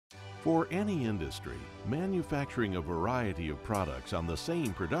For any industry, manufacturing a variety of products on the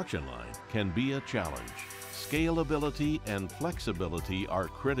same production line can be a challenge. Scalability and flexibility are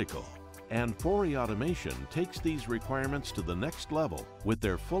critical, and Fori Automation takes these requirements to the next level with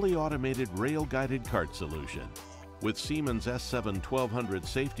their fully automated rail-guided cart solution. With Siemens S7-1200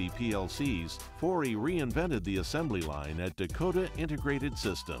 safety PLCs, Fori reinvented the assembly line at Dakota Integrated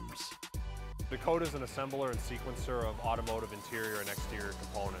Systems. Dakota is an assembler and sequencer of automotive interior and exterior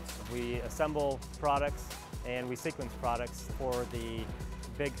components. We assemble products and we sequence products for the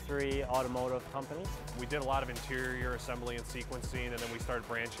big three automotive companies. We did a lot of interior assembly and sequencing, and then we started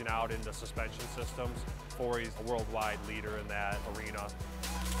branching out into suspension systems. Fori's a worldwide leader in that arena.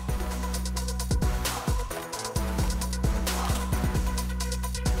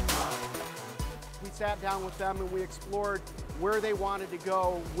 We sat down with them and we explored where they wanted to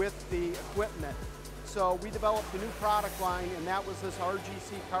go with the equipment. So we developed a new product line, and that was this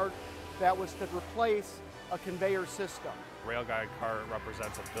RGC cart that was to replace a conveyor system. Railguide cart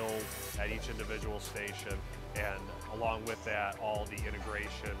represents a build at each individual station, and along with that, all the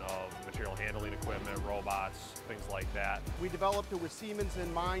integration of material handling equipment, robots, things like that. We developed it with Siemens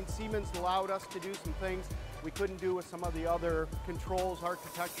in mind. Siemens allowed us to do some things we couldn't do with some of the other controls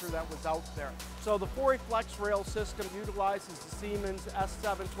architecture that was out there. So the Fori Flex Rail system utilizes the Siemens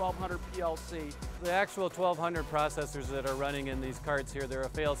S7-1200 PLC. The actual 1200 processors that are running in these carts here, they're a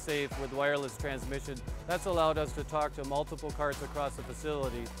fail-safe with wireless transmission. That's allowed us to talk to multiple carts across the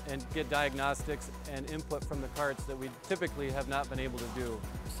facility and get diagnostics and input from the carts that we typically have not been able to do.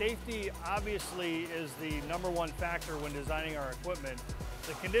 Safety obviously is the #1 factor when designing our equipment.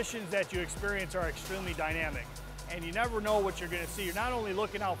 The conditions that you experience are extremely dynamic, and you never know what you're going to see. You're not only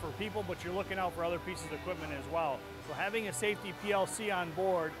looking out for people, but you're looking out for other pieces of equipment as well. So having a safety PLC on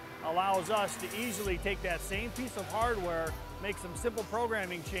board allows us to easily take that same piece of hardware, make some simple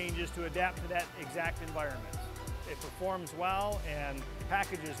programming changes to adapt to that exact environment. It performs well and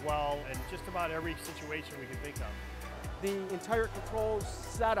packages well in just about every situation we can think of. The entire controls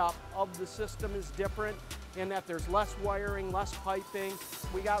setup of the system is different in that there's less wiring, less piping.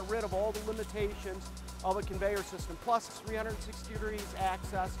 We got rid of all the limitations of a conveyor system, plus 360 degrees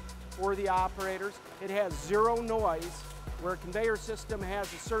access for the operators. It has zero noise, where a conveyor system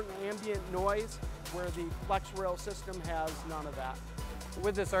has a certain ambient noise, where the flex rail system has none of that.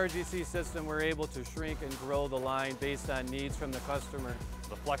 With this RGC system, we're able to shrink and grow the line based on needs from the customer.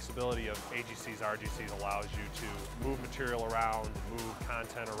 The flexibility of AGC's RGCs allows you to move material around, move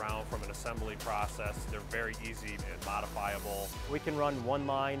content around from an assembly process. They're very easy and modifiable. We can run one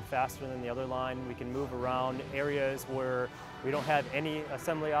line faster than the other line. We can move around areas where we don't have any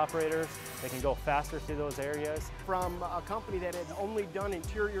assembly operators. They can go faster through those areas. From a company that had only done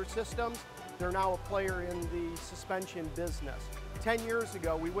interior systems, they're now a player in the suspension business. 10 years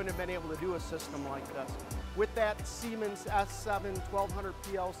ago, we wouldn't have been able to do a system like this. With that Siemens S7-1200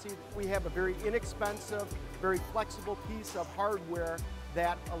 PLC, we have a very inexpensive, very flexible piece of hardware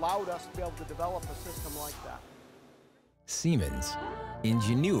that allowed us to be able to develop a system like that. Siemens,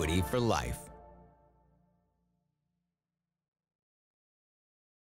 ingenuity for life.